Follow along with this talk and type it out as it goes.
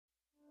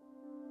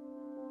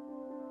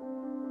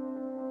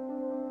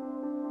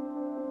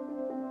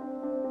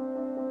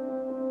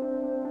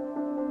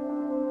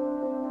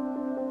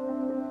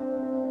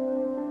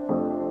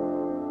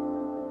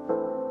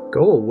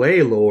Go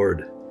Away,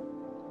 Lord,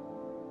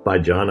 by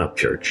John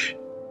Upchurch.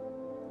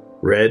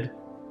 Read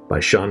by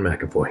Sean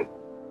McAvoy.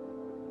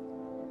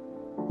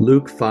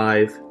 Luke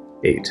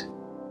 5:8.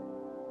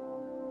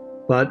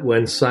 But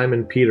when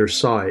Simon Peter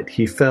saw it,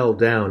 he fell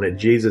down at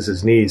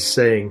Jesus' knees,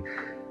 saying,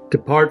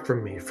 "Depart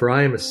from me, for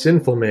I am a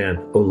sinful man,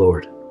 O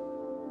Lord."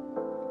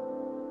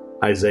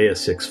 Isaiah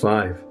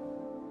 6:5.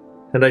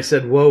 And I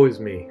said, Woe is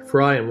me,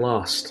 for I am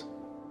lost.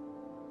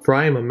 For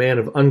I am a man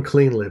of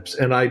unclean lips,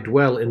 and I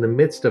dwell in the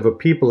midst of a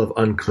people of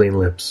unclean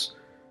lips.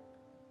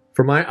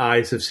 For my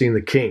eyes have seen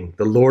the King,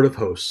 the Lord of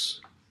hosts.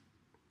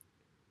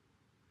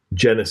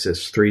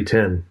 Genesis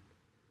 3:10.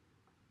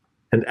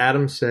 And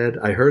Adam said,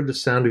 I heard the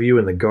sound of you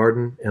in the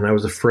garden, and I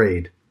was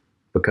afraid,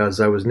 because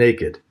I was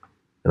naked,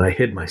 and I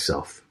hid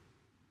myself.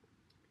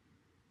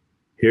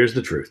 Here's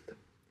the truth.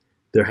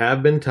 There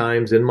have been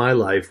times in my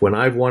life when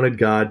I've wanted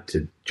God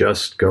to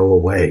just go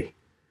away.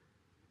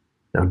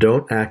 Now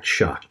don't act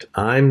shocked.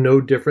 I'm no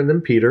different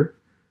than Peter,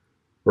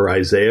 or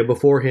Isaiah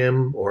before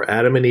him, or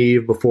Adam and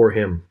Eve before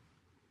him.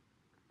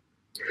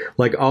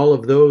 Like all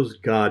of those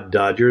God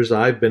dodgers,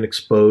 I've been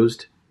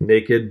exposed,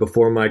 naked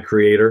before my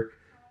Creator,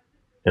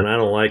 and I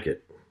don't like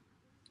it.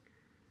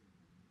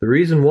 The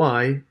reason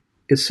why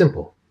is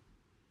simple.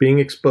 Being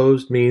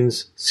exposed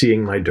means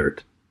seeing my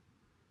dirt.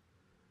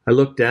 I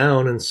look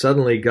down and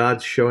suddenly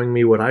God's showing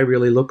me what I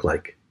really look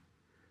like.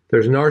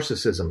 There's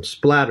narcissism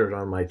splattered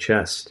on my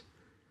chest,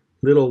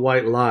 little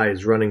white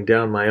lies running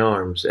down my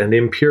arms, and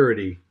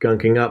impurity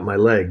gunking up my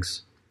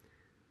legs.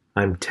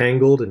 I'm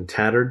tangled and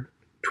tattered,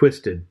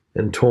 twisted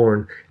and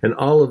torn, and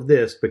all of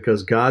this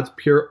because God's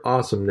pure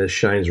awesomeness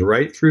shines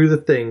right through the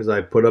things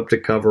I put up to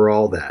cover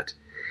all that.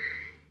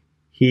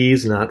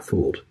 He's not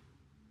fooled.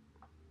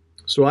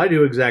 So I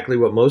do exactly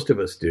what most of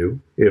us do,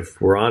 if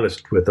we're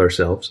honest with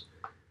ourselves.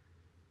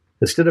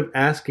 Instead of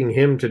asking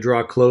him to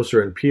draw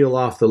closer and peel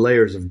off the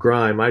layers of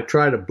grime, I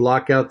try to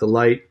block out the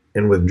light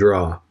and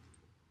withdraw.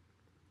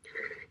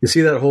 You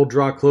see, that whole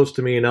draw close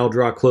to me and I'll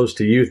draw close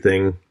to you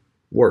thing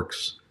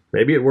works.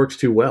 Maybe it works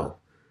too well.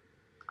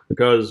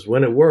 Because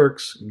when it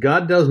works,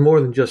 God does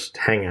more than just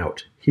hang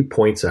out. He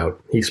points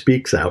out. He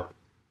speaks out.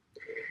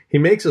 He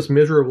makes us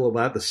miserable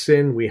about the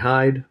sin we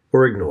hide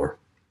or ignore.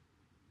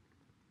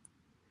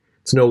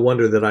 It's no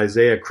wonder that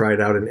Isaiah cried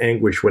out in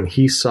anguish when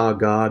he saw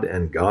God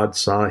and God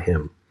saw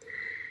him.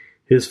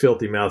 His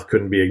filthy mouth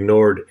couldn't be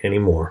ignored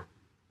anymore.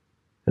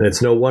 And it's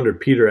no wonder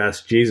Peter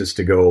asked Jesus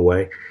to go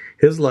away.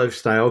 His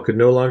lifestyle could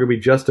no longer be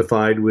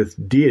justified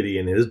with deity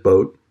in his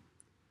boat.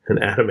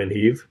 And Adam and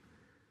Eve,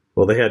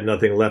 well, they had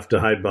nothing left to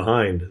hide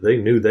behind. They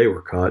knew they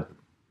were caught.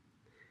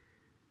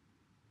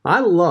 I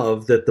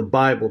love that the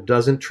Bible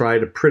doesn't try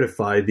to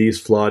prettify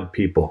these flawed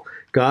people.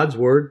 God's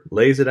Word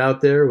lays it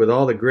out there with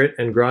all the grit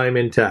and grime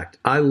intact.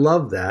 I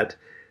love that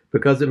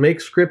because it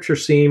makes Scripture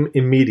seem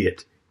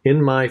immediate,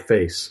 in my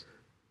face.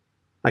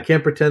 I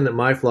can't pretend that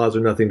my flaws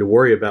are nothing to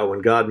worry about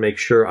when God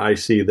makes sure I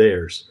see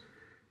theirs,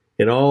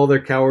 in all their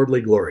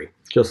cowardly glory,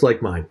 just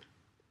like mine.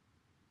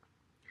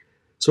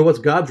 So what's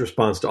God's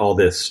response to all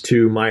this,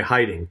 to my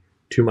hiding,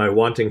 to my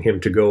wanting him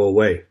to go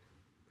away?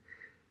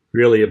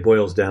 Really, it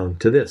boils down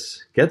to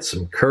this. Get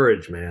some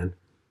courage, man.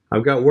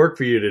 I've got work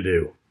for you to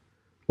do.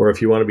 Or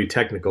if you want to be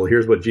technical,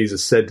 here's what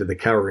Jesus said to the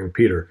cowering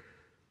Peter.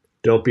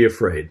 Don't be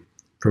afraid.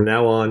 From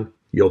now on,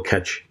 you'll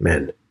catch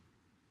men.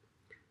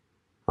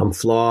 I'm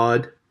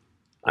flawed.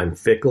 I'm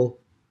fickle.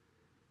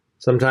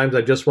 Sometimes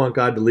I just want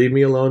God to leave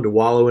me alone to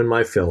wallow in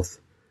my filth.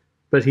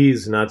 But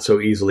he's not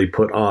so easily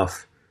put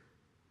off.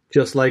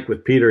 Just like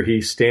with Peter,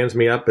 he stands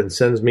me up and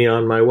sends me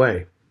on my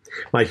way.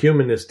 My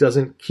humanness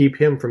doesn't keep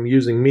him from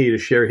using me to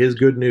share his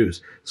good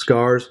news,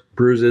 scars,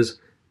 bruises,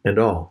 and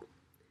all,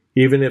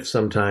 even if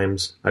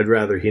sometimes I'd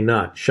rather he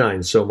not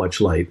shine so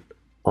much light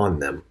on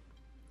them.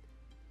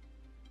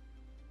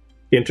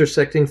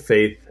 Intersecting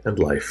faith and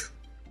life.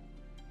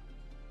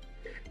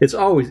 It's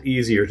always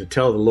easier to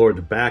tell the Lord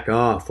to back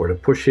off or to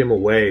push him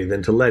away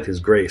than to let his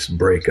grace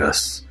break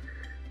us.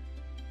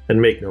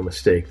 And make no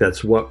mistake,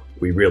 that's what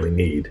we really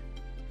need.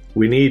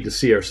 We need to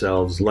see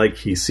ourselves like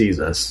he sees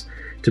us,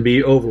 to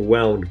be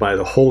overwhelmed by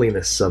the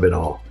holiness of it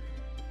all.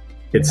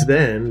 It's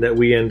then that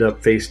we end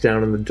up face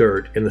down in the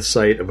dirt in the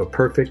sight of a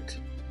perfect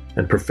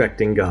and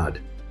perfecting God.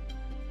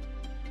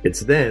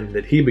 It's then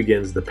that he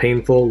begins the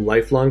painful,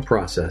 lifelong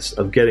process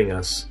of getting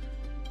us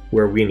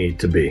where we need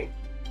to be.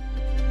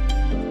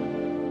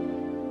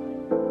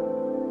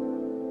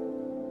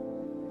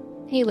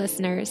 Hey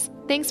listeners,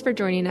 thanks for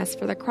joining us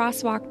for the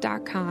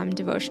Crosswalk.com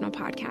devotional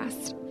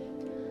podcast.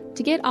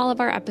 To get all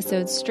of our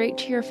episodes straight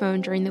to your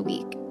phone during the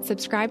week,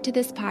 subscribe to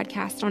this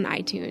podcast on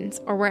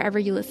iTunes or wherever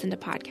you listen to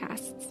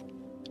podcasts.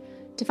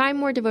 To find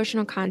more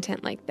devotional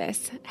content like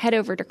this, head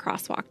over to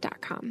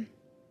Crosswalk.com.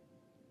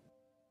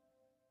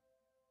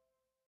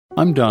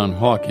 I'm Don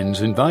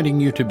Hawkins, inviting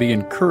you to be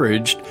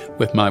encouraged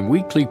with my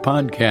weekly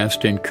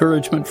podcast,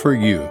 Encouragement for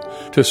You.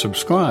 To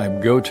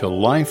subscribe, go to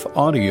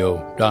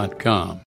lifeaudio.com.